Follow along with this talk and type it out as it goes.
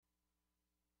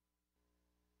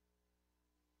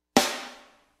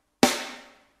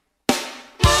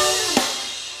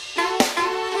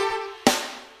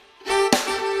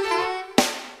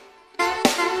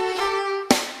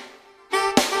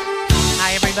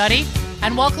everybody,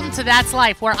 and welcome to That's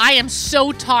Life, where I am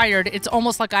so tired, it's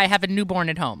almost like I have a newborn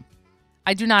at home.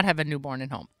 I do not have a newborn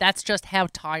at home. That's just how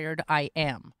tired I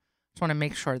am. Just want to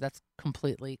make sure that's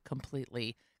completely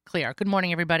clear. Good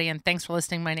morning, everybody, and thanks for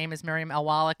listening. My name is Miriam L.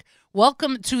 Wallach.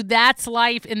 Welcome to That's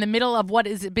Life in the middle of what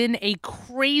has been a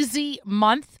crazy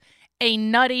month, a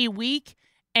nutty week,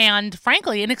 and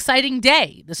frankly, an exciting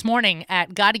day. This morning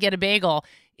at Gotta Get a Bagel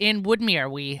in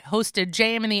Woodmere, we hosted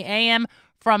JM in the AM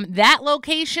from that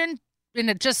location.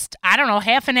 In just,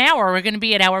 half an hour, we're going to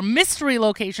be at our mystery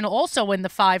location, also in the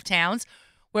Five Towns,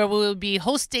 where we will be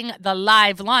hosting the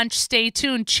live lunch. Stay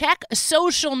tuned. Check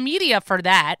social media for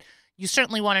that. You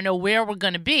certainly want to know where we're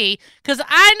going to be, because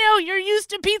I know you're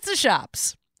used to pizza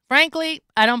shops. Frankly,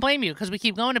 I don't blame you, because we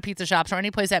keep going to pizza shops or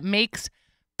any place that makes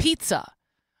pizza.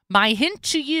 My hint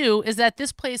to you is that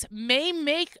this place may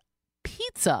make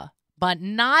pizza, but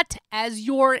not as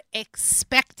you're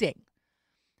expecting.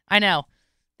 I know.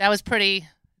 That was pretty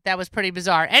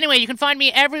bizarre. Anyway, you can find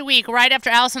me every week right after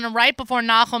Allison and right before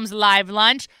Nachum's live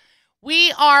lunch.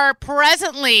 We are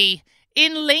presently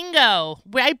in limbo.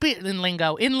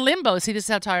 See, this is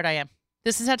how tired I am.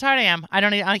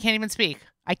 I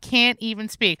can't even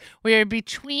speak. We are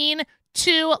between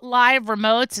two live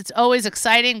remotes. It's always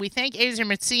exciting. We thank Ezer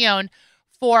Mitzion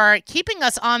for keeping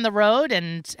us on the road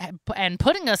and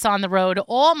putting us on the road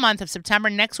all month of September.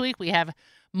 Next week, we have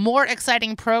more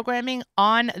exciting programming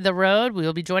on the road. We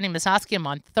will be joining Miss Hoskim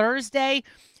on Thursday.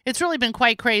 It's really been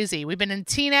quite crazy. We've been in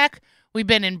Teaneck. We've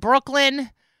been in Brooklyn.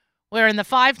 We're in the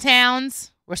Five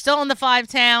Towns. We're still in the Five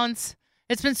Towns.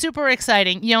 It's been super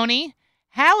exciting. Yoni,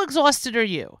 how exhausted are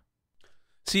you?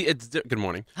 See, good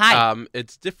morning. Hi.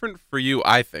 It's different for you,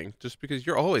 I think, just because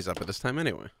you're always up at this time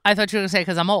anyway. I thought you were going to say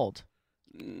because I'm old.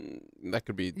 That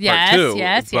could be yes, part two.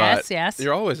 Yes.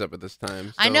 You're always up at this time.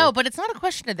 So. I know, but it's not a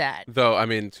question of that. Though,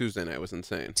 Tuesday night was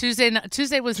insane. Tuesday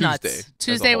was nuts.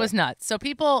 Tuesday was nuts. So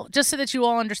people, just so that you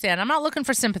all understand, I'm not looking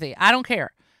for sympathy. I don't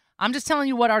care. I'm just telling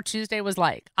you what our Tuesday was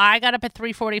like. I got up at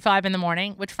 3:45 in the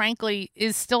morning, which frankly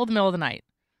is still the middle of the night.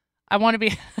 I want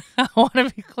to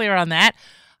be clear on that.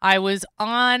 I was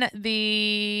on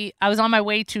my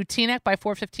way to Teaneck by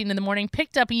 4:15 in the morning,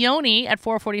 picked up Yoni at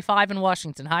 4:45 in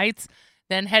Washington Heights.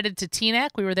 Then headed to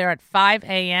Teaneck. We were there at 5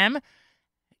 a.m.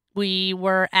 We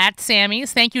were at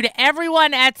Sammy's. Thank you to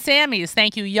everyone at Sammy's.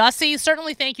 Thank you, Yussi.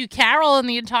 Certainly thank you, Carol and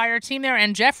the entire team there,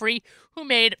 and Jeffrey, who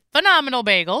made phenomenal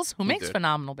bagels.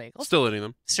 Phenomenal bagels. Still eating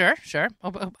them. Sure.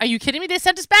 Oh, are you kidding me? They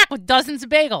sent us back with dozens of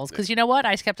bagels. Because you know what?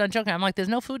 I just kept on joking. I'm like, there's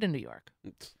no food in New York.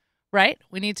 Right?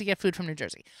 We need to get food from New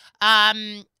Jersey.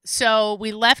 So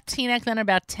we left Teaneck then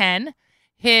about 10.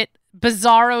 Hit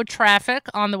bizarro traffic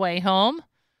on the way home.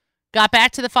 Got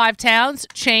back to the Five Towns,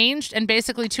 changed, and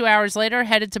basically 2 hours later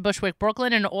headed to Bushwick,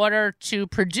 Brooklyn in order to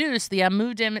produce the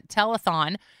Amudim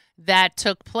telethon that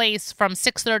took place from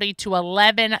 6:30 to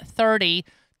 11:30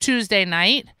 Tuesday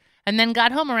night, and then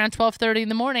got home around 12:30 in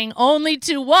the morning, only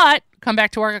to what? Come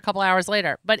back to work a couple hours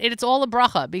later. But it's all a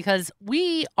bracha because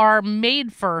we are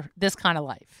made for this kind of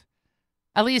life.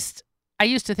 At least I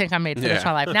used to think I'm made for this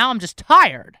kind of life. Now I'm just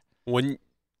tired.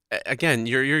 Again,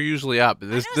 you're usually up.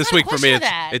 This week for me,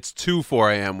 it's 2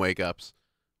 4 a.m. wake ups,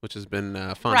 which has been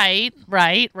fun.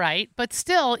 Right. But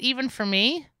still, even for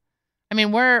me, I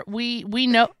mean, we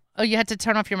know. Oh, you had to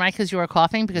turn off your mic because you were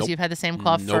coughing because you've had the same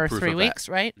cough for 3 weeks,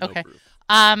 right? No okay.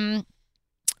 Proof.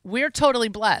 We're totally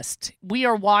blessed. We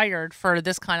are wired for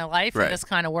this kind of life and this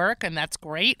kind of work, and that's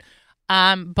great.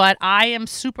 But I am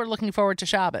super looking forward to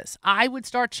Shabbos. I would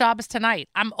start Shabbos tonight.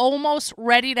 I'm almost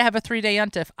ready to have a 3-day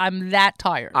yontif. I'm that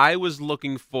tired. I was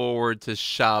looking forward to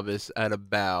Shabbos at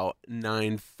about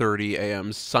 9:30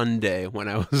 a.m. Sunday when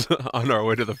I was on our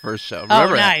way to the first show.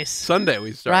 Remember nice. Sunday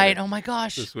we started. Right. Oh, my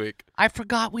gosh. This week. I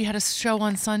forgot we had a show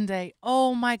on Sunday.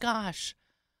 Oh, my gosh.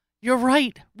 You're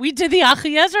right. We did the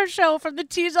Achiezer show from the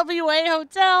TWA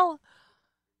Hotel.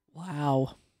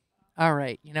 Wow. All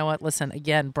right. You know what? Listen,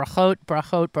 again,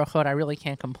 brachot. I really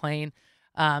can't complain.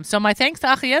 So my thanks to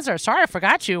Achiezer. Sorry I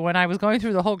forgot you when I was going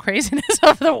through the whole craziness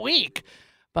of the week.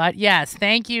 But yes,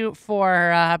 thank you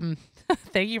for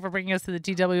bringing us to the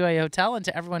TWA Hotel and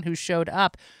to everyone who showed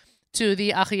up to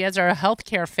the Achiezer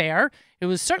Healthcare Fair. It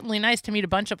was certainly nice to meet a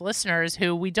bunch of listeners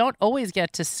who we don't always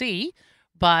get to see,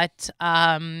 but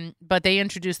they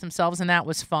introduced themselves, and that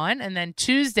was fun. And then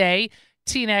Tuesday,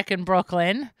 Teaneck in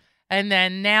Brooklyn. And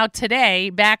then now today,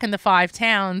 back in the Five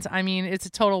Towns, I mean, it's a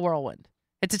total whirlwind.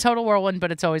 It's a total whirlwind,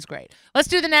 but it's always great. Let's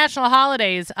do the national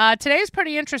holidays. Today's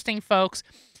pretty interesting, folks.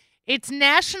 It's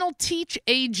National Teach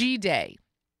AG Day,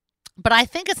 but I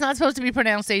think it's not supposed to be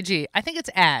pronounced AG. I think it's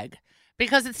AG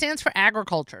because it stands for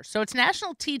agriculture. So it's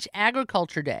National Teach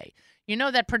Agriculture Day. you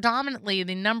know that predominantly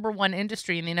the number one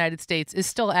industry in the United States is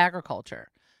still agriculture.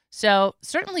 So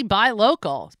certainly buy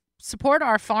local, support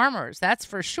our farmers, that's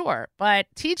for sure. But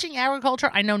teaching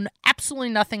agriculture, I know absolutely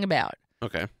nothing about.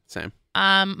 Okay, same.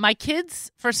 My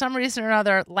kids, for some reason or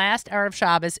another, last Erev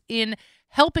Shabbos in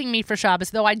helping me for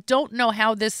Shabbos, though I don't know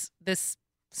how this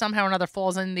somehow or another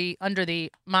falls in under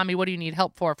the mommy, what do you need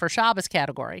help for Shabbos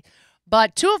category.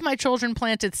 But 2 of my children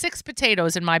planted 6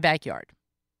 potatoes in my backyard.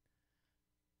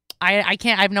 I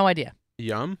have no idea.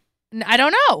 Yum. I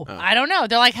don't know. Oh. I don't know.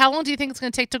 They're like, how long do you think it's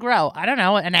going to take to grow? I don't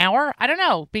know. An hour? I don't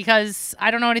know, because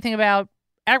I don't know anything about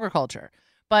agriculture.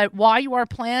 But why you are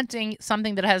planting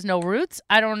something that has no roots,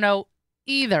 I don't know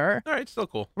either. All right, still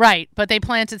cool. Right, but they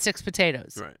planted 6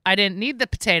 potatoes. Right. I didn't need the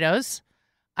potatoes.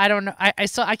 I don't know.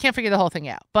 I can't figure the whole thing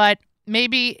out. But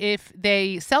maybe if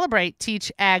they celebrate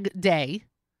Teach Ag Day,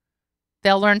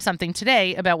 they'll learn something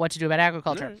today about what to do about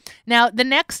agriculture. Right. Now, the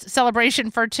next celebration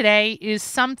for today is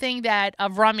something that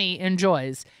Avrami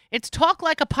enjoys. It's Talk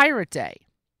Like a Pirate Day.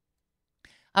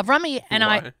 Avrami and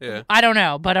I don't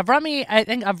know, but I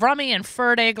think Avrami and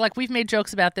Ferdig, like we've made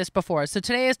jokes about this before. So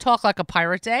today is Talk Like a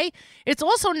Pirate Day. It's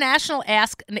also National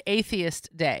Ask an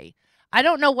Atheist Day. I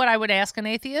don't know what I would ask an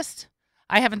atheist.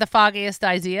 I haven't the foggiest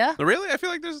idea. Really? I feel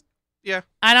like there's,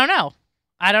 I don't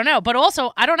know. But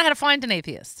also, I don't know how to find an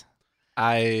atheist.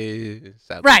 I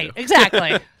sadly Right, do.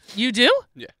 exactly. You do?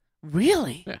 Yeah.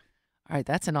 Really? Yeah. All right,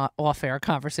 that's an off-air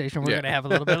conversation we're Yeah. going to have a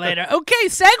little bit later. Okay,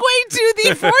 segue to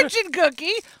the fortune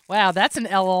cookie. Wow, that's an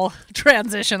LL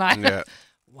transition. Yeah.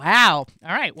 Wow.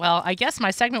 All right, well, I guess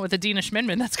my segment with Adina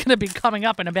Schmidman, that's going to be coming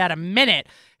up in about a minute,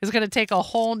 is going to take a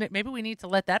whole... Maybe we need to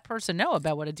let that person know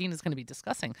about what Adina's going to be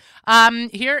discussing.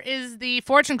 Here is the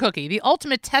fortune cookie. The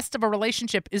ultimate test of a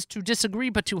relationship is to disagree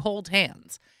but to hold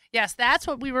hands. Yes, that's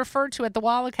what we refer to at the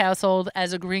Wallach household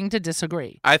as agreeing to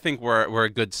disagree. I think we're a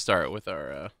good start with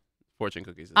our fortune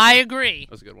cookies. I agree.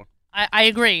 That was a good one. I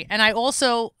agree. And I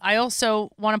also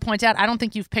want to point out, I don't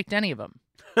think you've picked any of them.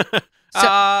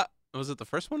 Was it the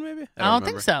first one, maybe? I don't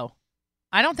think so.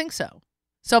 I don't think so.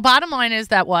 So bottom line is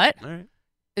that what? All right.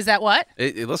 Is that what?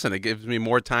 Listen, it gives me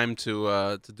more time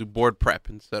to do board prep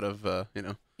instead of,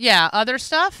 Yeah, other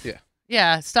stuff? Yeah.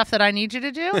 Yeah, stuff that I need you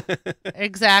to do?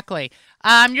 Exactly.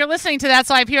 You're listening to That's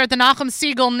Live here at the Nachum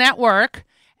Siegel Network,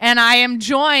 and I am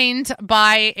joined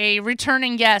by a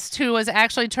returning guest who has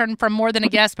actually turned from more than a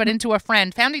guest but into a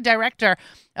friend. Founding director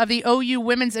of the OU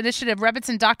Women's Initiative,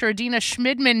 Rebbitzin, Dr. Adina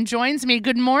Schmidman, joins me.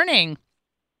 Good morning.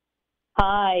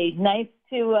 Hi, nice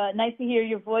to hear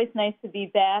your voice. Nice to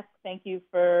be back. Thank you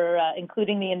for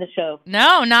including me in the show.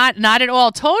 No, not at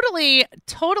all. Totally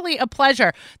a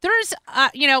pleasure. There's,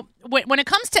 when it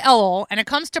comes to Elul and it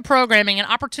comes to programming and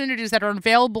opportunities that are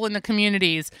available in the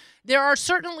communities, there are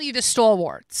certainly the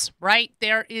stalwarts, right?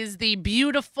 There is the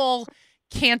beautiful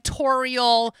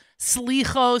cantorial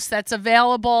slichos that's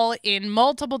available in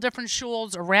multiple different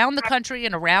shuls around the country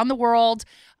and around the world.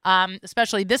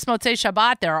 Especially this Motzei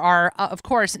Shabbat, there are, of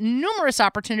course, numerous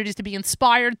opportunities to be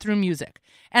inspired through music.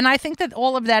 And I think that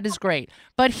all of that is great.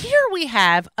 But here we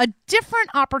have a different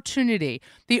opportunity.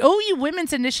 The OU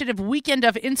Women's Initiative Weekend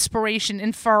of Inspiration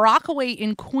in Far Rockaway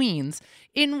in Queens,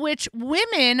 in which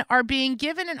women are being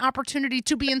given an opportunity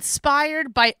to be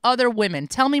inspired by other women.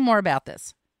 Tell me more about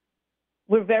this.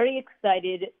 We're very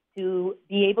excited to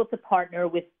be able to partner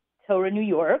with Torah New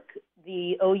York,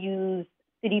 the OU's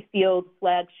City Field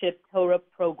flagship Torah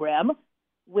program,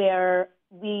 where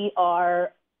we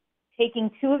are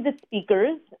taking 2 of the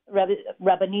speakers,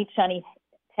 Rabbanit Shani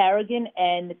Tarragon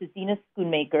and Mrs. Dina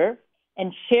Schoonmaker,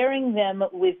 and sharing them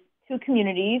with 2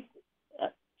 communities.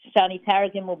 Shani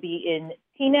Tarragon will be in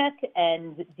Teaneck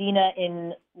and Dina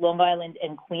in Long Island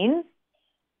and Queens,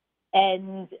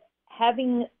 and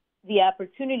having the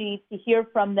opportunity to hear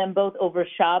from them both over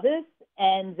Shabbos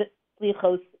and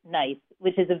Slichos nights,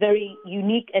 which is a very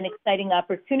unique and exciting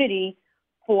opportunity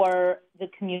for the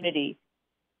community.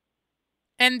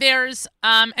 And there's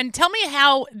and tell me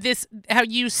how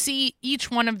you see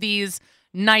each one of these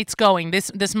nights going.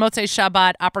 This Motzei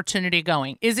Shabbat opportunity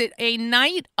going. Is it a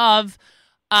night of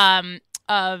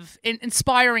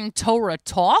inspiring Torah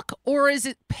talk, or is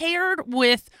it paired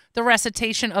with the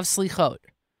recitation of Slichot?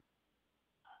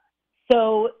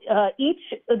 So each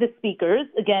of the speakers,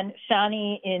 again,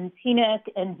 Shani in Teaneck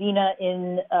and Dina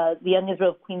in the Young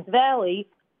Israel of Queens Valley,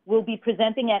 will be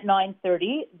presenting at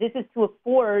 9:30. This is to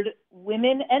afford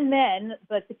women and men,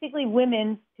 but particularly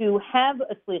women, to have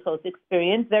a Slichos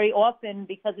experience. Very often,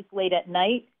 because it's late at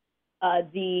night,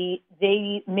 they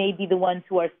may be the ones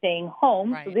who are staying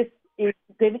home. Right. So this is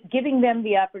giving them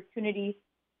the opportunity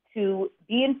to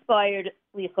be inspired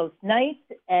Slichos night,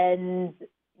 and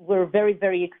we're very,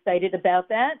 very excited about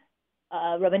that.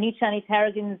 Rabbanit Shani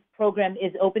Tarragon's program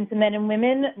is open to men and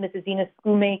women. Mrs. Dina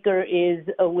Schoonmaker is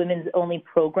a women's only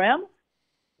program.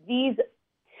 These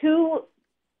two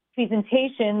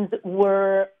presentations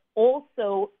were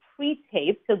also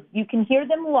pre-taped, so you can hear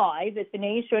them live at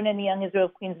B'nai Yeshurun and the Young Israel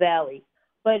of Queens Valley.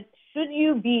 But should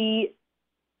you be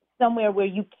somewhere where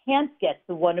you can't get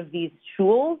to one of these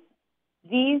shuls,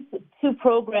 these two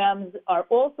programs are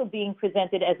also being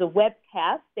presented as a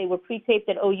webcast. They were pre-taped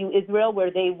at OU Israel, where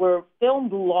they were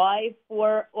filmed live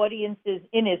for audiences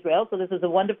in Israel. So this is a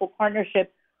wonderful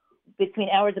partnership between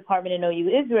our department and OU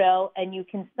Israel. And you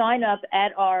can sign up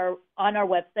on our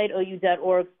website,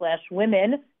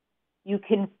 ou.org/women. You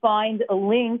can find a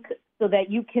link so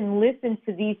that you can listen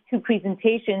to these two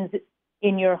presentations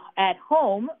at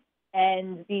home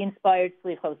and be inspired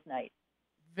Slichos night.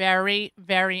 Very,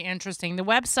 very interesting. The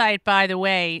website, by the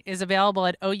way, is available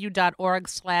at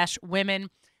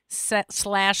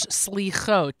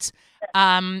ou.org/women/slichot.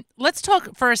 Let's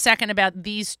talk for a second about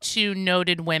these two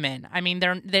noted women. I mean,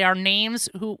 they are names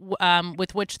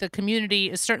with which the community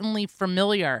is certainly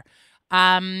familiar.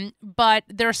 But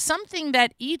there's something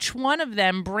that each one of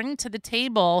them bring to the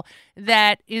table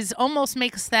that is almost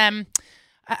makes them,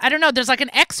 I don't know, there's like an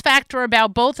X factor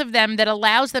about both of them that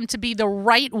allows them to be the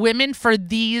right women for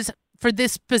this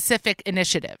specific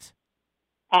initiative.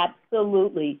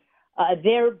 Absolutely.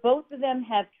 Both of them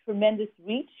have tremendous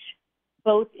reach,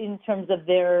 both in terms of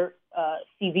their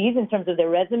CVs, in terms of their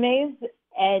resumes,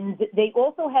 and they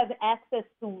also have access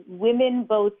to women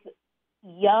both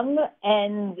young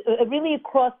and really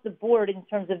across the board in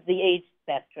terms of the age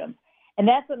spectrum. And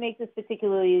that's what makes this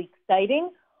particularly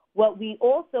exciting. What we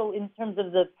also, in terms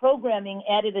of the programming,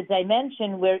 added a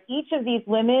dimension where each of these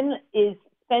women is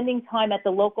spending time at the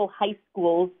local high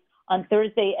schools on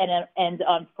Thursday and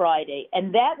on Friday.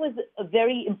 And that was a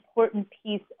very important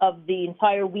piece of the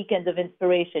entire weekend of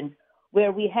inspiration,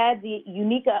 where we have the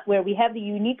unique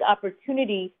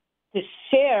opportunity to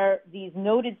share these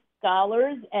noted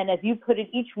scholars, and as you put it,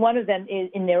 each one of them is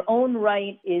in their own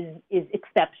right is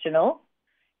exceptional,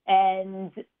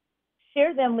 and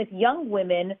share them with young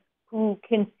women who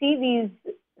can see these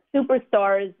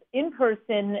superstars in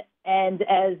person and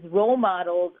as role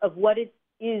models of what it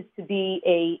is to be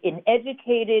an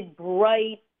educated,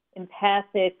 bright,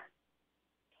 empathic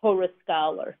Torah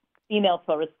scholar, female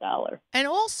Torah scholar. And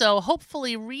also,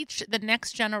 hopefully, reach the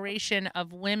next generation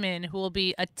of women who will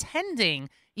be attending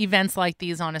events like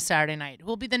these on a Saturday night, who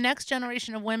will be the next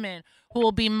generation of women who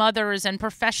will be mothers and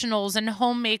professionals and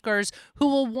homemakers who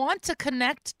will want to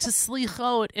connect to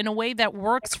Slichot in a way that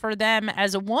works for them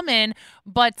as a woman,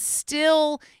 but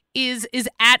still is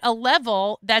at a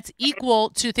level that's equal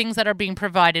to things that are being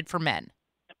provided for men.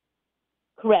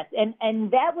 Correct. And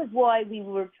that was why we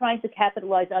were trying to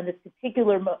capitalize on this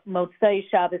particular Motzei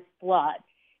Shabbos slot,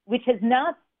 which has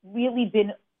not really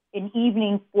been an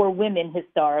evening for women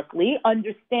historically,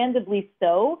 understandably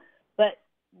so, but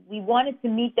we wanted to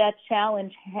meet that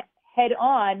challenge head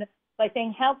on by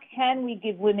saying, how can we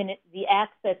give women the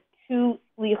access to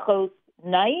Slichos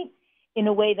night in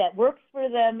a way that works for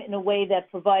them, in a way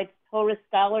that provides Torah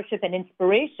scholarship and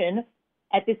inspiration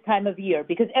at this time of year?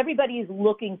 Because everybody is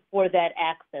looking for that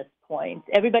access point.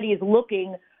 Everybody is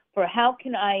looking for, how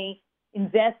can I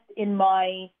invest in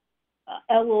my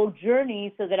Elul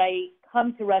journey so that I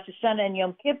come to Rosh Hashanah and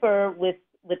Yom Kippur with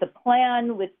a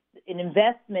plan, with an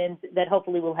investment that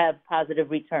hopefully will have positive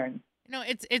returns. You know,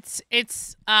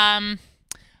 it's I'm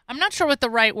not sure what the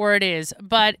right word is,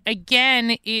 but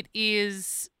again, it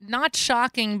is not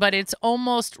shocking, but it's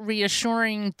almost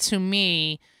reassuring to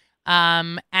me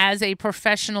as a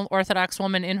professional Orthodox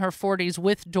woman in her 40s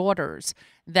with daughters,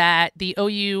 that the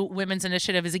OU Women's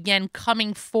Initiative is again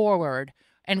coming forward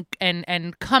and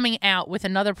coming out with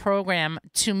another program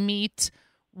to meet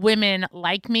women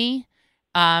like me,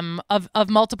 of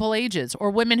multiple ages,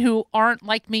 or women who aren't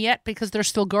like me yet because they're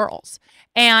still girls.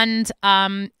 And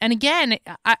again,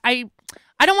 I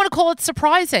don't want to call it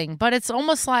surprising, but it's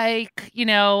almost like, you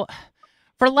know,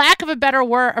 for lack of a better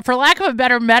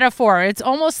metaphor, it's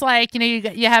almost like, you know,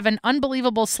 you have an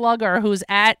unbelievable slugger who's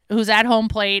at home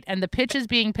plate, and the pitch is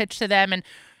being pitched to them,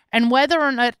 and whether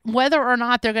or not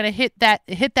they're going to hit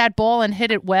that ball and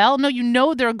hit it well, no, you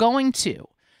know they're going to.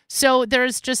 So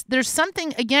there's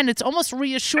something, again, it's almost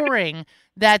reassuring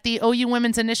that the OU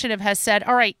Women's Initiative has said,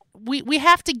 all right, we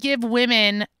have to give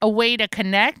women a way to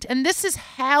connect, and this is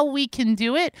how we can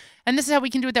do it, and this is how we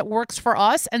can do it that works for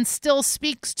us and still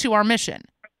speaks to our mission.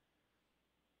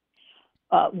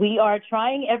 We are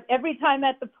trying every time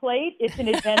at the plate. It's an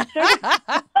adventure.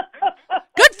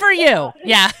 Good for you.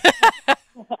 Yeah.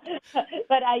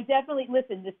 But I definitely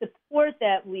listen. The support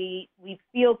that we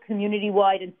feel community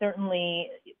wide, and certainly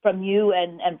from you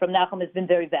and from Nachum, has been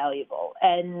very valuable.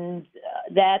 And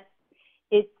that's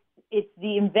it's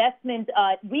the investment.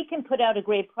 We can put out a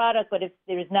great product, but if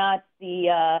there's not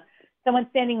the someone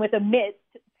standing with a mitt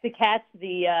to catch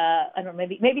the I don't know,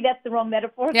 maybe that's the wrong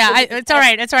metaphor. Yeah, it's all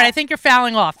right. It's all right. I think you're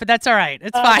fouling off, but that's all right.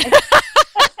 It's fine.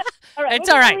 All right, it's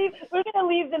all right. We're going to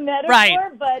leave the metaphor, Right.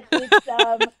 but it's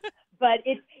but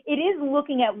it is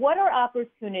looking at what are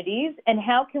opportunities and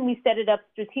how can we set it up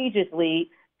strategically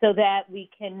so that we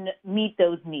can meet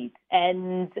those needs.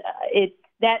 And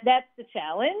that's the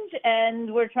challenge,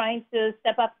 and we're trying to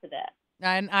step up to that.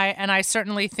 And I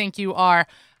certainly think you are.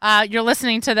 You're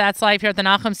listening to That's Life here at the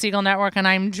Nachum Segal Network, and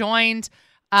I'm joined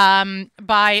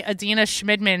by Adina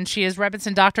Schmidman. She is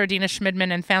Rebbitzin Dr. Adina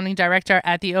Schmidman and founding director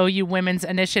at the OU Women's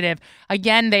Initiative.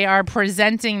 Again, they are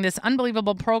presenting this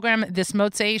unbelievable program this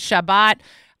Motzei Shabbat.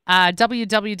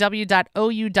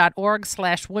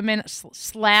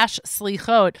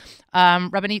 www.ou.org/women/slichot.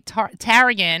 Rabbanit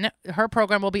Taragin, her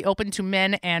program will be open to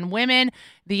men and women.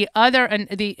 The other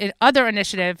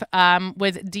initiative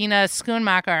with Dina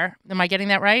Schoonmaker. Am I getting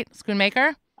that right?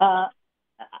 Schoonmaker?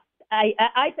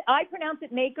 I pronounce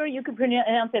it maker. You can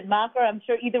pronounce it macher. I'm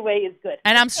sure either way is good.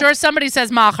 And I'm sure somebody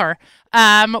says macher.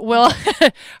 Will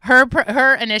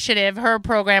her initiative, her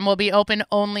program will be open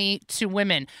only to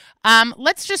women.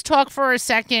 Let's just talk for a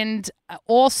second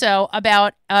also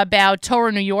about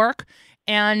Torah New York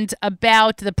and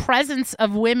about the presence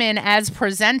of women as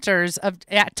presenters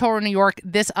at Torah New York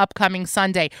this upcoming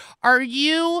Sunday. Are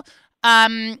you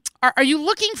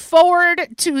looking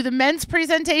forward to the men's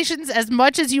presentations as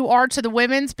much as you are to the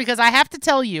women's? Because I have to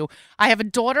tell you, I have a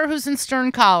daughter who's in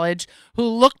Stern College who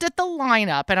looked at the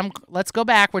lineup, and let's go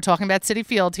back. We're talking about Citi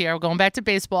Field here. We're going back to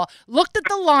baseball. Looked at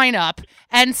the lineup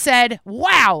and said,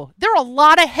 wow, there are a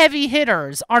lot of heavy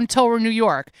hitters on Torah New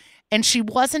York. And she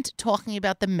wasn't talking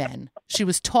about the men. She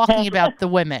was talking about the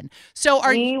women. So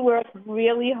we worked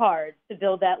really hard to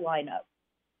build that lineup.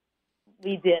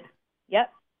 We did. Yep.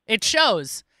 It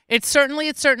shows. It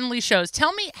certainly shows.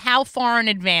 Tell me how far in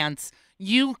advance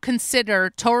you consider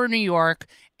Torah New York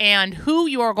and who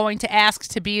you are going to ask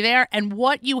to be there and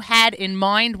what you had in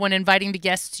mind when inviting the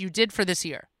guests you did for this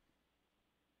year.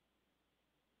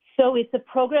 So it's a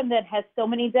program that has so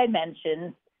many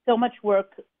dimensions. So much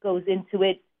work goes into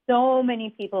it. So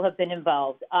many people have been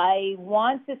involved. I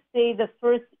want to say the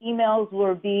first emails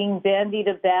were being bandied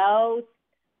about,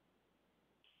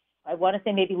 I want to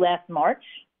say maybe last March.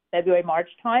 February, March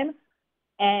time.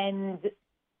 And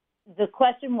the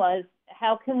question was,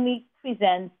 how can we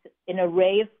present an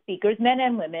array of speakers, men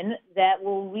and women, that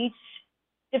will reach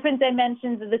different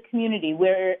dimensions of the community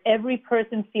where every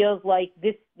person feels like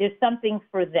there's something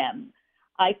for them.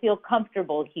 I feel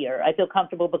comfortable here. I feel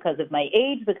comfortable because of my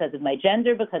age, because of my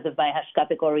gender, because of my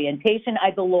hashkafic orientation.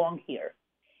 I belong here.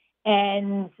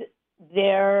 And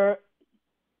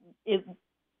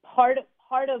part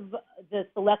of the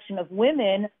selection of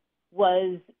women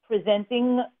was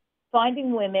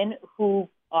finding women who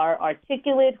are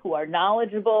articulate, who are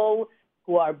knowledgeable,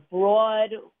 who are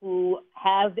broad, who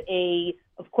have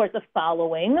of course, a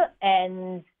following,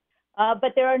 and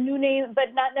but there are new names,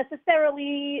 but not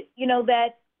necessarily,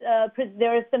 that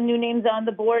there are some new names on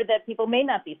the board that people may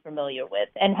not be familiar with.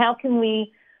 And how can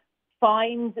we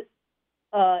find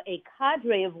a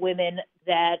cadre of women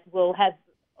that will have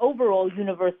overall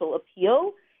universal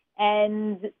appeal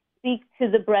and speak to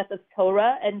the breadth of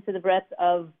Torah and to the breadth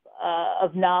of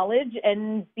knowledge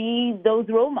and be those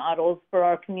role models for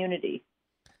our community.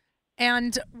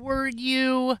 And were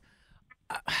you?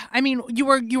 You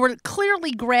were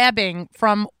clearly grabbing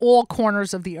from all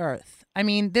corners of the earth. I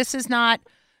mean, this is not.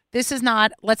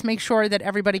 Let's make sure that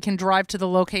everybody can drive to the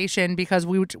location because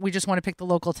we just want to pick the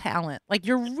local talent. Like,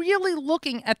 you're really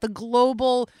looking at the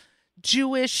global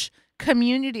Jewish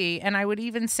community, and I would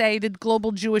even say the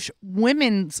global Jewish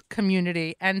women's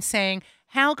community, and saying,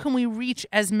 how can we reach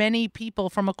as many people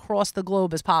from across the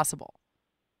globe as possible?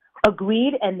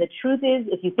 Agreed. And the truth is,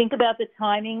 if you think about the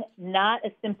timing, not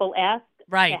a simple ask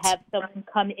right. to have someone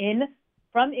come in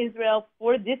from Israel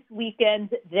for this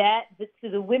weekend. That to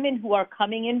the women who are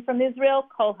coming in from Israel,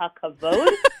 kol hakavod.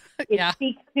 Yeah.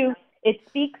 It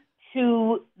speaks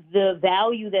to the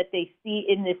value that they see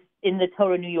in the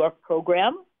Torah New York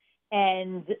program,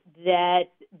 and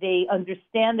that they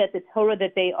understand that the Torah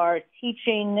that they are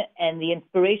teaching and the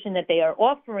inspiration that they are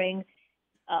offering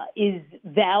is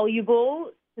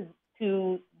valuable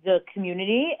to the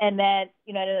community, and that,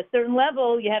 at a certain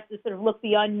level, you have to sort of look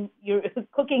beyond your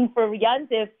cooking for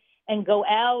Yantif and go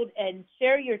out and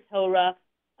share your Torah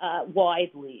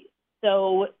widely.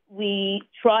 So we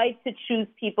try to choose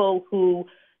people who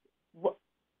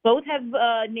both have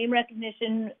name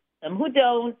recognition, some who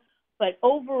don't, but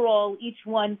overall, each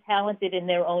one talented in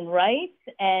their own right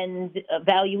and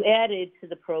value added to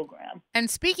the program. And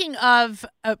speaking of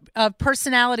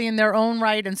personality in their own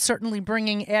right and certainly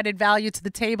bringing added value to the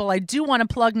table, I do want to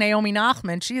plug Naomi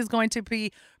Nachman. She is going to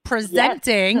be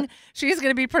presenting. Yes. She's going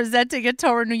to be presenting at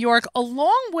Torah New York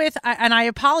along with, and I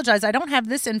apologize, I don't have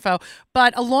this info,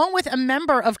 but along with a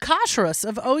member of Kashrus,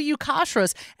 of OU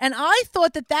Kashrus. And I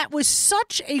thought that was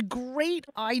such a great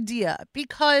idea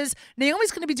because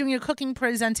Naomi's going to be doing a cooking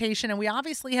presentation, and we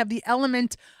obviously have the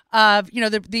element of,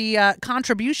 the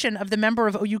contribution of the member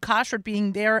of OU Kashrut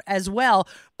being there as well.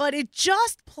 But it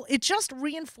just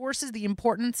reinforces the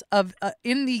importance of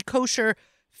in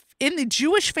the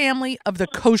Jewish family of the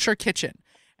kosher kitchen,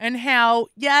 and how,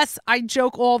 yes, I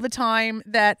joke all the time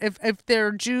that if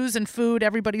they're Jews and food,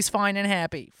 everybody's fine and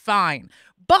happy. Fine.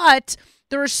 But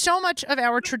there is so much of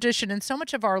our tradition and so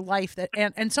much of our life that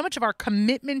and so much of our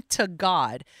commitment to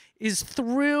God is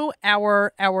through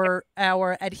our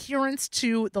adherence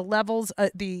to the levels,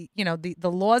 the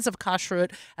laws of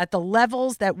kashrut at the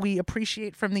levels that we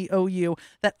appreciate from the OU,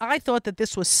 that I thought that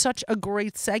this was such a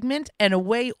great segment and a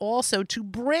way also to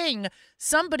bring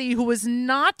somebody who is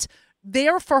not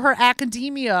there for her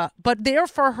academia, but there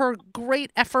for her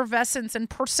great effervescence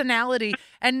and personality,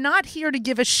 and not here to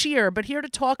give a sheer, but here to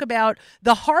talk about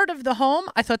the heart of the home.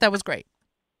 I thought that was great.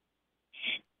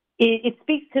 It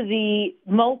speaks to the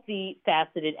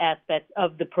multifaceted aspects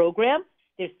of the program.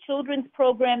 There's children's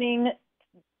programming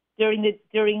during the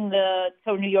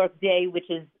Torah New York Day, which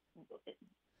is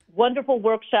wonderful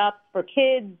workshops for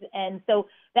kids. And so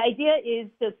the idea is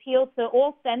to appeal to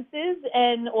all senses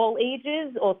and all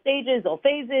ages, all stages, all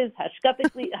phases,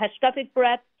 hashkafic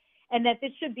breadth, and that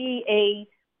this should be a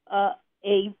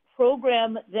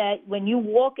program that when you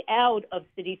walk out of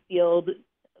Citi Field,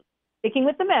 sticking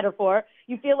with the metaphor,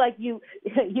 you feel like you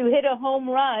hit a home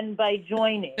run by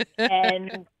joining,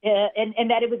 and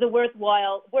that it was a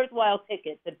worthwhile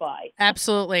ticket to buy.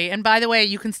 Absolutely. And by the way,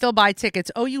 you can still buy tickets.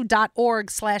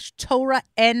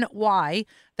 OU.org/TorahNY.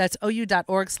 That's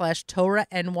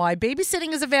OU.org/TorahNY.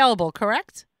 Babysitting is available,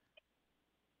 correct?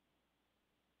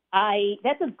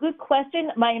 That's a good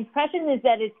question. My impression is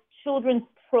that it's children's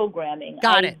programming.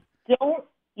 Got it.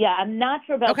 I'm not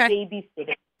sure about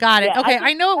babysitting. Got it. Okay,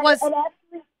 I know it was.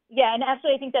 And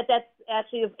actually, I think that's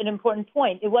actually an important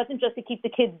point. It wasn't just to keep the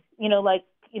kids,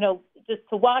 just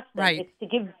to watch them. Right. It's to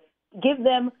give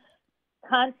them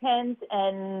content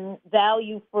and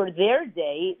value for their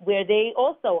day, where they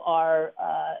also are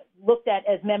looked at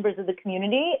as members of the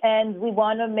community, and we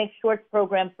want to make sure it's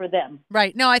programmed for them.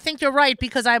 Right. No, I think you're right,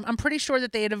 because I'm pretty sure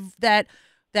that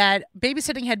that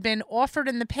babysitting had been offered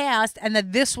in the past, and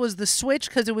that this was the switch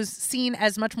because it was seen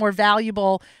as much more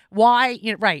valuable. Why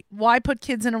put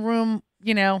kids in a room,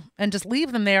 and just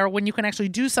leave them there when you can actually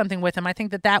do something with them? I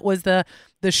think that was the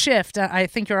shift. I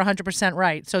think you're 100%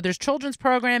 right. So there's children's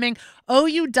programming,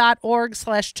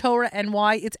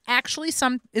 OU.org/TorahNY. It's actually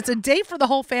it's a day for the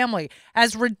whole family.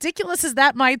 As ridiculous as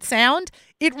that might sound,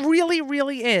 it really,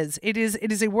 really is. It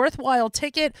is a worthwhile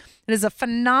ticket. It is a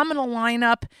phenomenal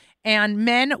lineup. And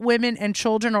men, women, and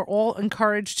children are all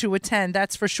encouraged to attend,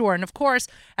 that's for sure. And of course,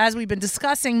 as we've been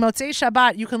discussing, Motzei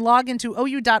Shabbat, you can log into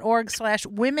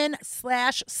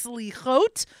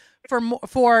OU.org/women/slichot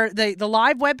for the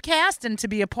live webcast and to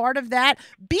be a part of that.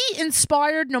 Be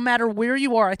inspired no matter where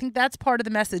you are. I think that's part of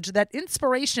the message, that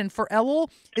inspiration for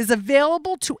Elul is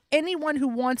available to anyone who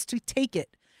wants to take it.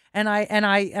 And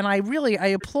I really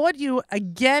applaud you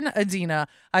again, Adina.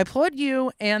 I applaud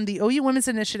you and the OU Women's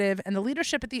Initiative and the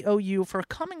leadership at the OU for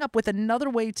coming up with another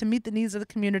way to meet the needs of the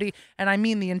community, and I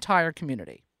mean the entire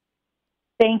community.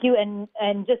 Thank you. And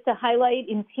just to highlight,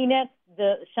 in Teaneck,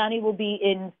 the Shani will be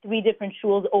in 3 different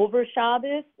shuls over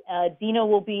Shabbos. Dina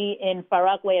will be in Far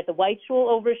Rockaway at the White Shul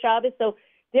over Shabbos. So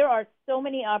there are so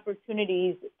many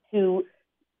opportunities to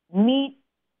meet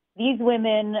these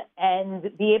women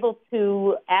and be able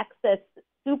to access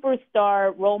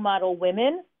superstar role model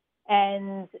women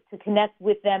and to connect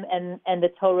with them and the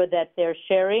Torah that they're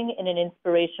sharing in an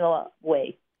inspirational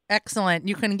way. Excellent.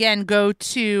 You can, again, go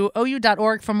to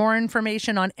OU.org for more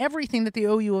information on everything that the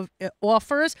OU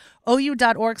offers.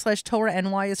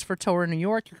 OU.org/TorahNY is for Torah New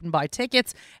York. You can buy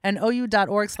tickets. And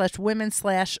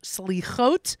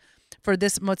OU.org/women/slichot for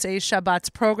this Motzei Shabbat's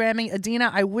programming.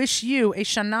 Adina, I wish you a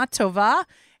Shana Tova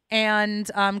and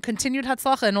continued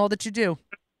Hatzlacha in all that you do.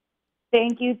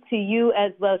 Thank you to you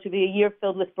as well. It should be a year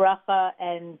filled with bracha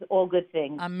and all good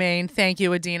things. Amen. Thank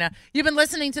you, Adina. You've been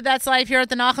listening to That's Life here at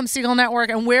the Nachum Segal Network.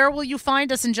 And where will you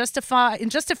find us in just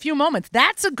a few moments?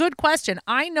 That's a good question.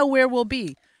 I know where we'll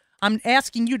be. I'm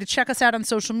asking you to check us out on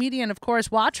social media and, of course,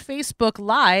 watch Facebook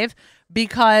Live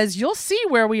because you'll see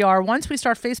where we are once we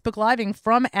start Facebook Living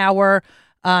from our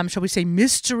shall we say,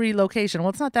 mystery location.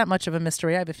 Well, it's not that much of a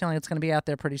mystery. I have a feeling it's going to be out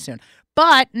there pretty soon.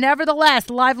 But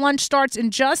nevertheless, live lunch starts in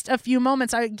just a few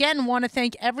moments. I again want to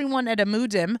thank everyone at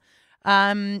Amudim.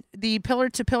 The Pillar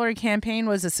to Pillar campaign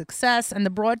was a success, and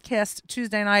the broadcast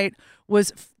Tuesday night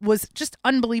was just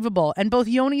unbelievable. And both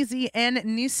Yoni Z and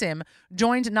Nissim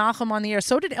joined Nachum on the air.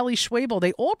 So did Ellie Schwabel.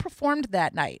 They all performed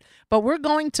that night. But we're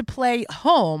going to play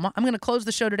Home. I'm going to close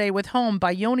the show today with Home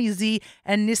by Yoni Z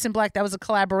and Nissim Black. That was a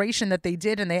collaboration that they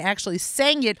did, and they actually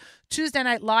sang it Tuesday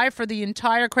night live for the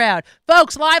entire crowd.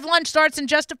 Folks, live lunch starts in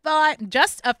just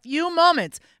a few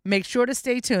moments. Make sure to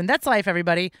stay tuned. That's life,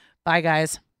 everybody. Bye,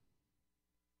 guys.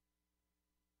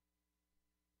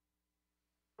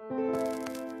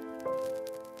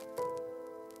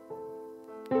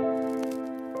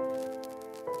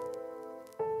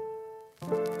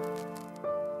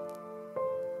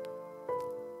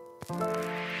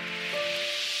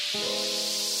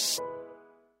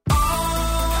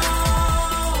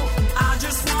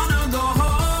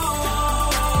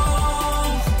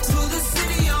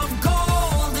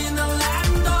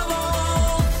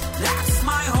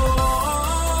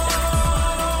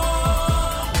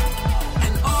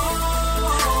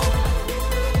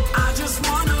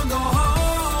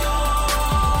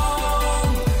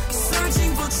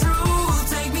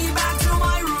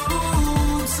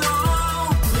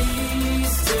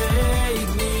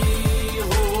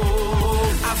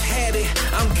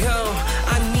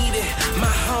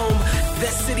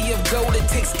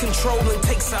 Control and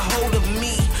takes a hold of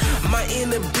me. My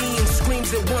inner being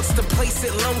screams it wants the place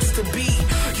it longs to be.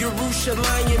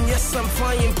 Yerushalayim, yes I'm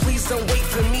flying, please don't wait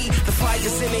for me. The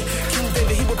fire's in it, King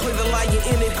David, he will play the lion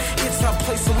in it. It's our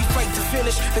place so we fight to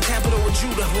finish. The capital of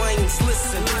Judah, lions,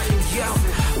 listen. Yeah,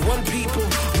 one people,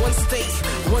 one state,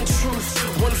 one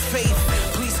truth, one faith.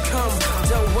 Please come,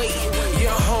 don't wait,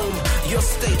 your home, your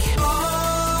state.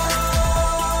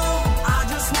 I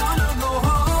just wanna go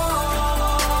home.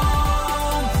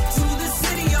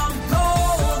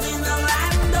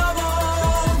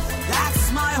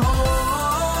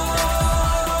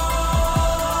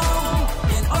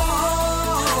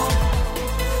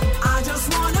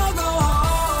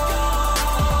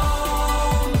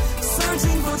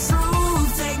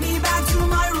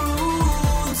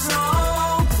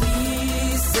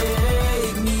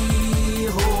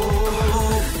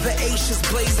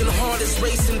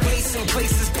 Racing, pacing,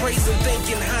 places, praising,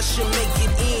 thinking I should make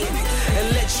it in and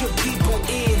let your people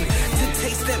in to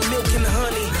taste that milk and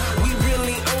honey. We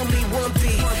really only want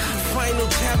the final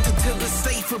chapter to the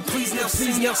safer. Please now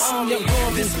sing your song.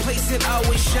 This place it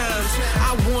always shines.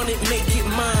 I want it, make it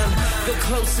mine. The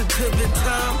closer to the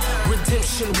time,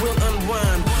 redemption will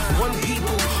unwind. One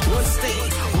people, one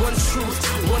state, one truth,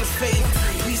 one faith.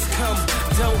 Please come,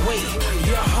 don't wait.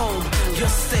 Your home, your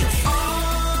state.